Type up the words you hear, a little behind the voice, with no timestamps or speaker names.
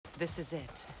This is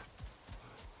it.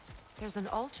 There's an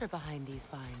altar behind these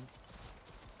vines.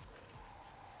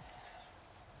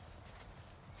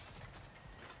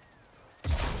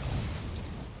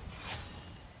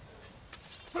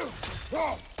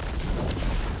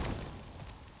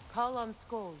 Call on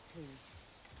Skoll, please.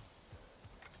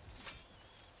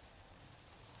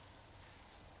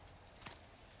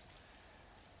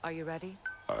 Are you ready?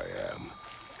 I am.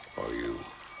 Are you?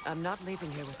 I'm not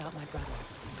leaving here without my brother.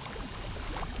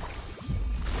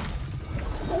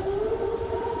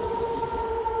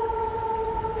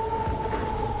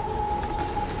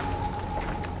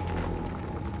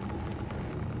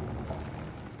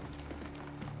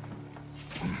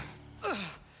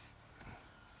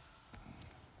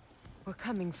 We're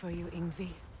coming for you, Ingvi.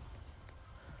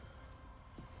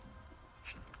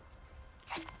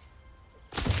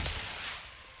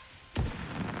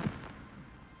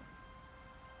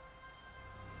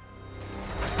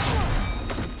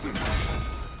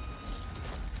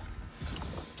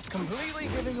 Completely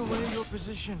giving away your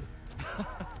position.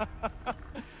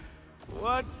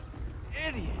 What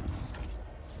idiots.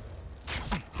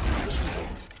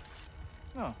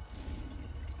 Oh.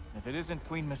 If it isn't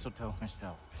Queen Mistletoe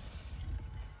herself.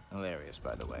 Hilarious,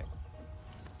 by the way.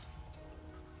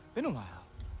 Been a while.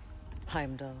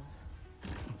 Heimdall.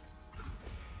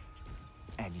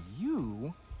 And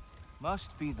you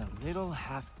must be the little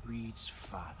half-breed's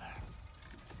father.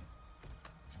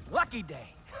 Lucky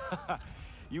day!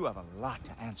 You have a lot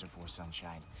to answer for,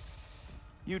 Sunshine.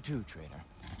 You too, traitor.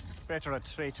 Better a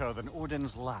traitor than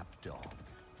Odin's lapdog.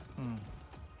 The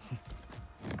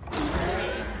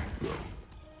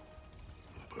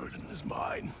burden is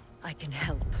mine. I can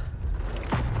help.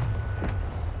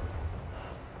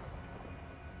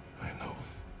 I know.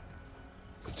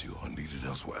 But you are needed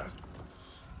elsewhere.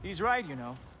 He's right, you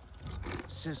know.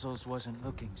 Sizzles wasn't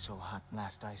looking so hot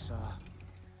last I saw.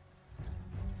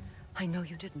 I know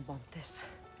you didn't want this,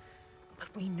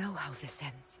 but we know how this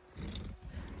ends.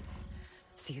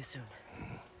 See you soon.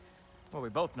 Well, we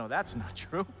both know that's not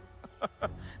true.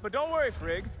 But don't worry,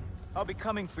 Frigg. I'll be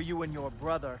coming for you and your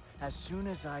brother as soon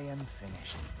as I am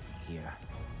finished here.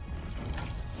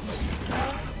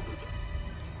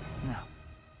 Now,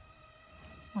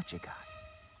 what you got?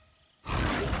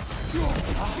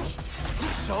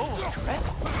 So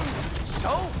aggressive,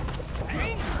 so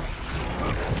angry.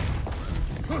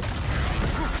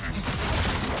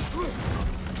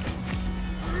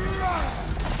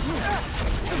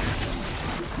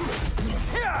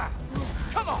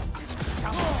 Come on,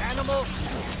 dumb animal.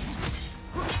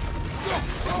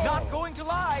 Not going to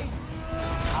lie,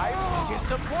 I'm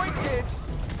disappointed.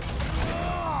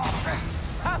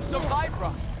 Have some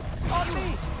Bifrost on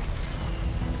me.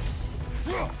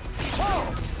 Whoa!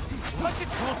 What did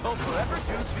Kulto forever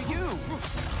do to you?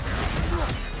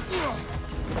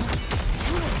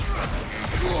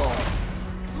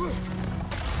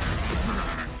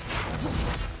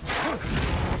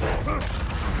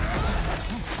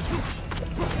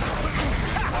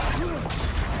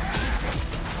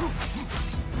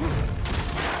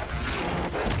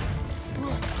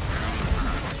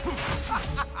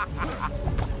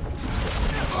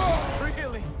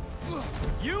 Really?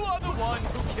 You are the one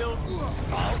who killed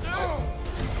Baldur?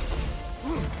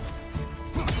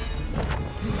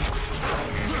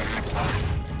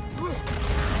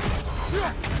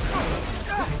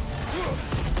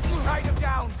 Write him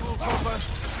down, Ghoulclover.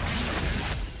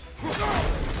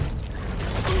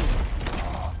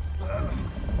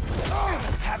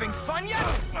 Having fun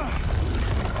yet?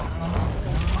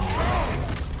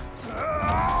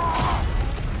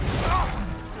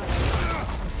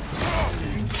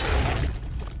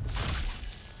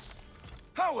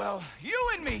 Oh well, you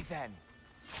and me then.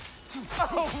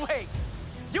 Oh wait,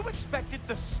 you expected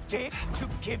the stick to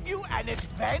give you an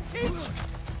advantage?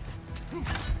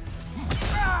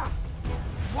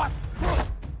 What?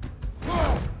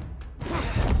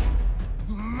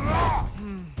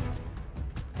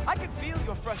 I can feel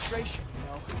your frustration, you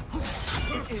know.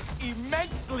 It is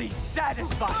immensely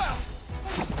satisfying.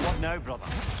 What now, brother?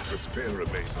 The spear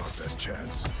remains our best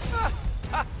chance.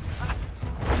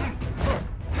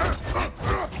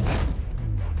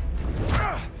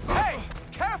 Hey,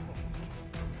 careful!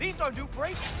 These are new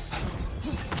braces.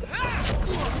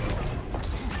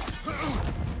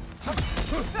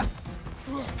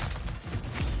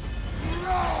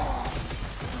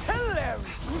 Hilarious!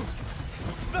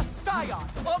 The scion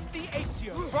of the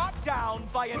Aesir brought down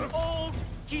by an old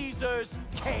geezer's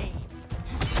cane.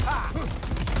 Ha!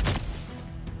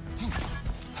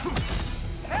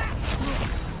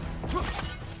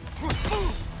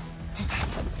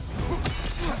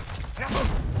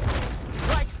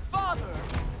 Like father,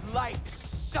 like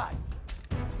son!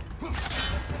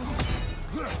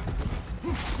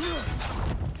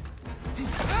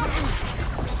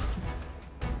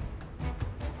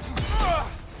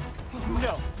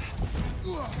 No!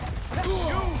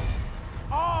 You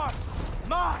are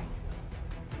mine!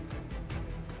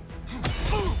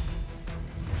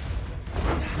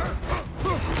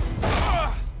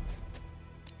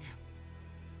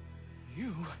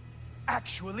 You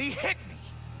actually hit me!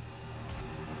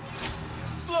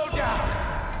 Slow down!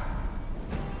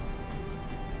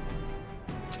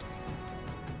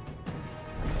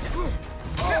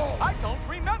 I don't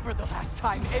remember the last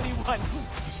time anyone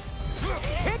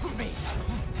hit me!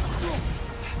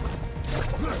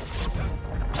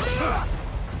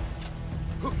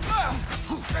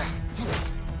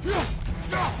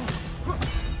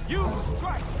 You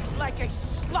strike like a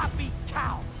sloppy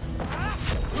cow!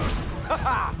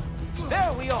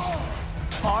 There we are!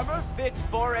 Armor fit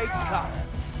for a cop.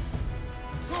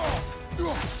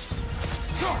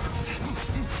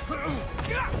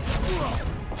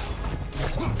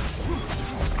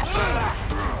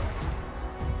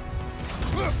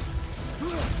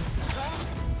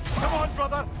 Come on,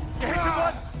 brother! You hit him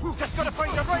once! Just gotta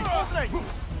find the right opening!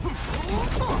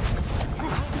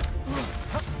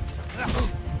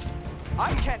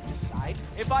 I can't decide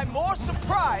if I'm more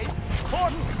surprised or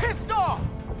pissed off!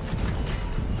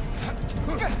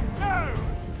 No!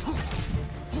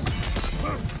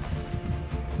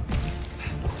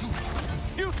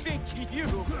 You think you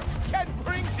can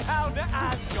bring down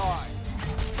Asgard?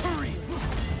 Hurry!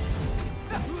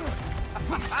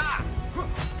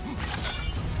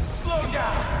 Slow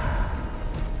down!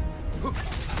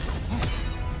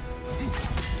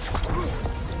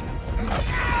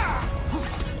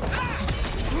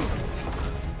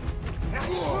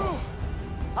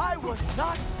 I was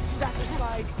not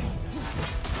satisfied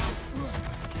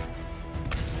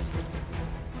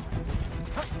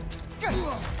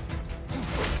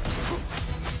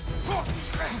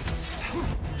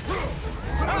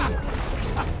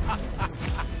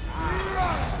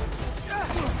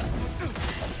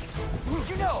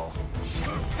You know,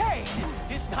 pain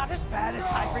is not as bad as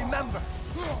I remember.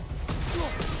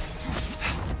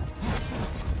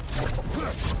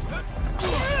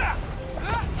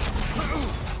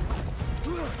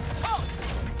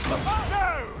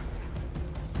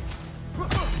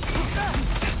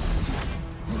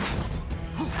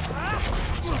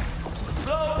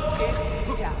 Slow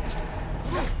it down.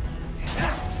 Look!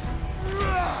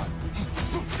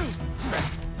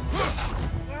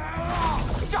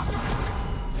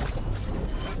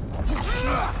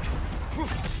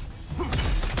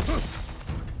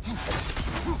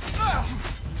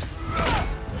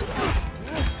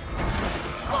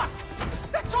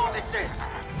 That's all this is!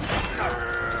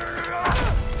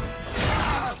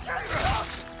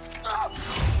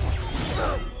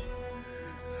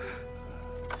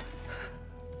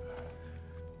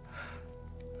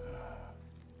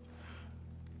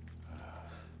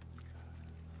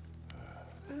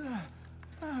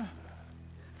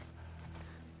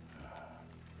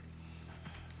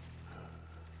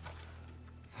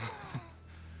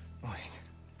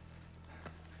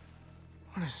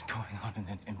 What is going on in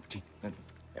that empty little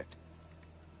head?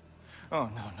 Oh,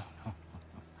 no, no, no, no,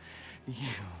 no.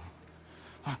 You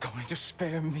are going to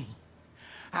spare me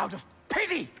out of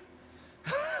pity!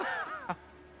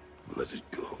 Let it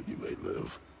go, and you may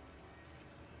live.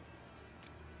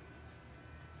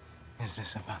 Is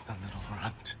this about the little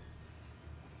runt?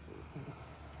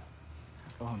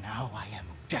 Oh, now I am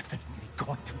definitely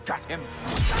going to gut him.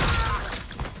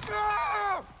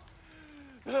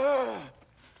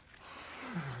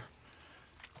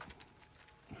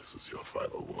 This is your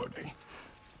final warning.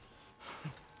 I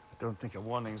don't think a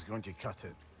warning's going to cut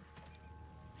it.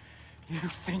 You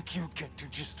think you get to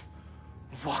just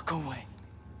walk away?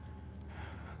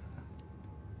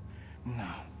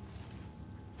 No.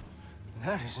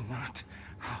 That is not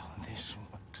how this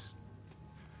works.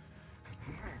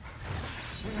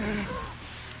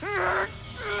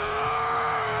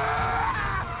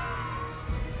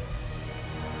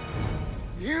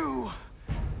 You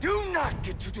do not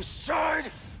get to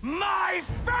decide my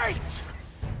fate!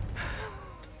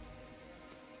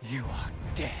 You are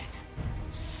dead,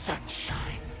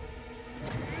 sunshine.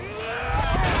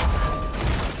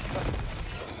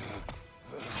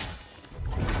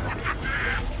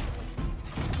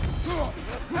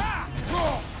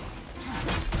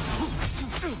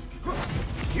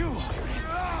 You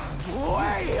are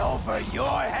way over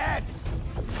your head!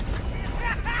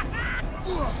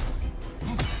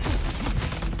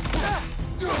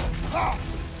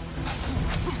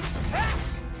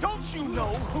 Don't you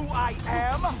know who I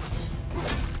am?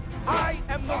 I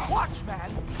am the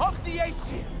Watchman of the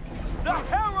Aesir, the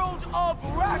Herald of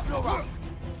Ragnarök!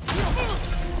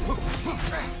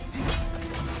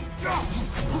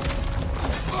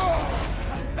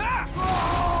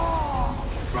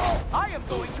 I am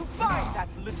going to find that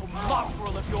little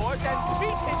mongrel of yours and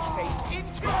beat his face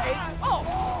into a pulp!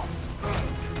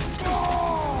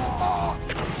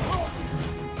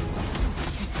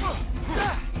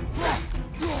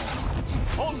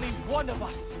 Only one of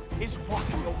us is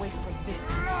walking away from this.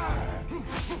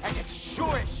 And it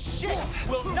sure as shit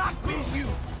will not be you!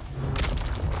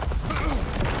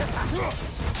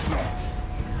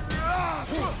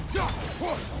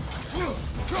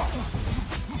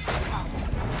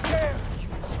 Dare you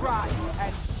try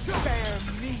and spare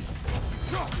me!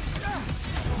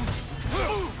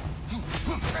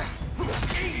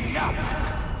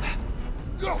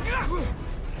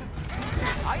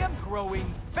 I am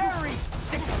growing very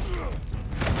sick of you!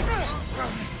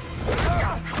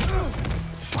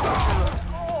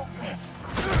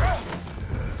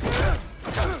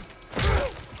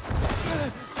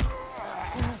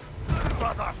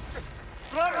 Brothers!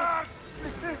 Brothers!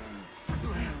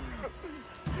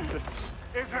 This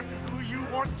isn't who you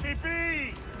want to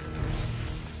be!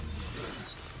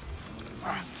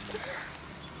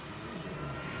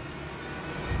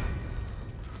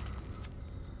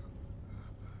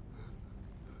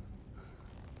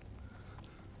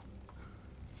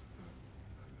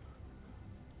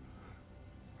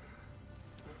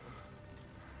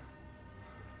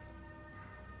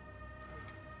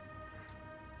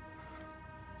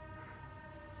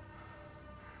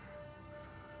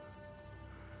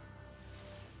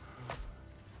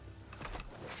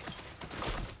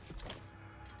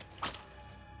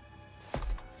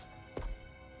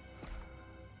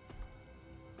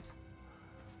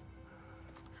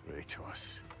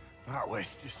 Kratos, that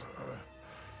was just...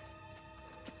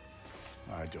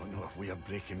 I don't know if we are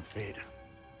breaking fate,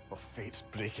 or fate's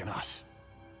breaking us.